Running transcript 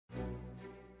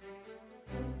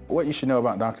What you should know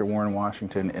about Dr. Warren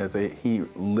Washington is he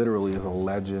literally is a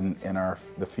legend in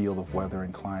the field of weather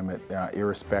and climate,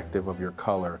 irrespective of your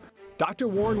color. Dr.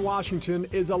 Warren Washington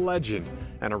is a legend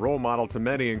and a role model to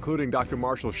many, including Dr.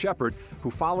 Marshall Shepard,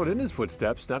 who followed in his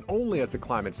footsteps not only as a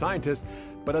climate scientist,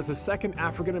 but as the second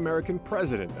African-American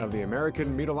president of the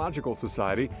American Meteorological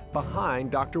Society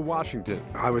behind Dr. Washington.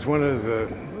 I was one of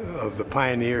the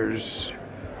pioneers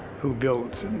who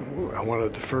built one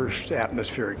of the first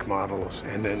atmospheric models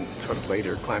and then sort of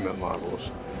later climate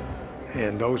models.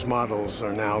 And those models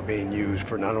are now being used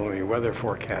for not only weather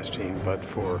forecasting, but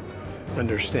for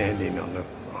understanding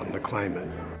on the climate.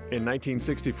 In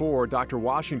 1964, Dr.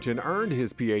 Washington earned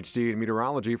his PhD in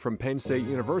meteorology from Penn State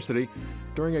University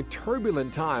during a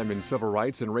turbulent time in civil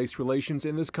rights and race relations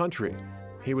in this country.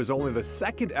 He was only the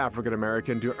second African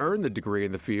American to earn the degree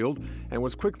in the field and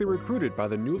was quickly recruited by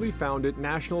the newly founded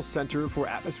National Center for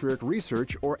Atmospheric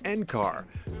Research, or NCAR,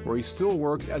 where he still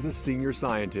works as a senior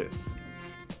scientist.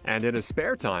 And in his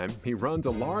spare time, he runs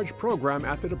a large program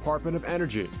at the Department of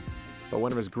Energy. But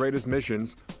one of his greatest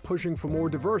missions, pushing for more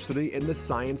diversity in the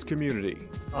science community.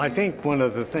 I think one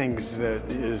of the things that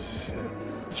is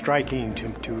striking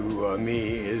to me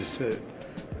is that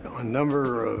a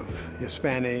number of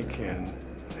Hispanic and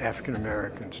African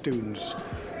American students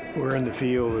who are in the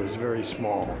field is very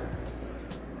small.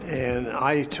 And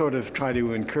I sort of try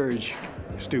to encourage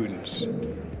students.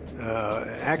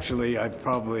 Actually, I've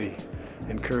probably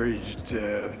encouraged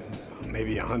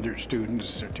maybe 100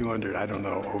 students or 200, I don't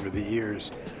know, over the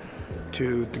years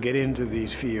to get into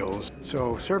these fields.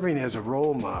 So serving as a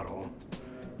role model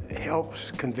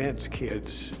helps convince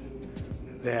kids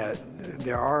that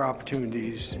there are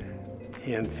opportunities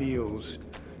in fields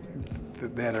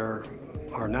that are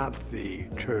not the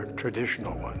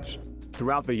traditional ones.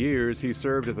 Throughout the years, he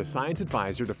served as a science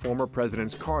advisor to former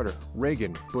Presidents Carter,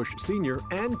 Reagan, Bush Sr.,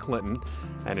 and Clinton.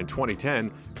 And in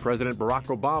 2010, President Barack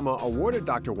Obama awarded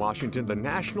Dr. Washington the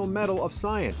National Medal of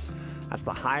Science. That's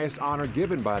the highest honor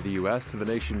given by the U.S. to the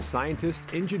nation's scientists,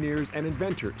 engineers, and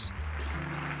inventors.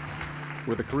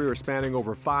 With a career spanning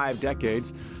over 5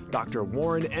 decades, Dr.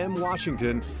 Warren M.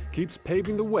 Washington keeps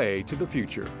paving the way to the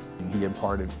future. He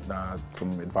imparted some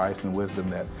advice and wisdom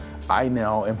that I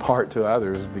now impart to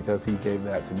others because he gave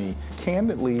that to me.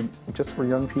 Candidly, just for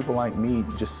young people like me,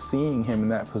 just seeing him in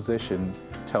that position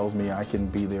tells me I can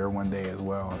be there one day as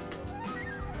well.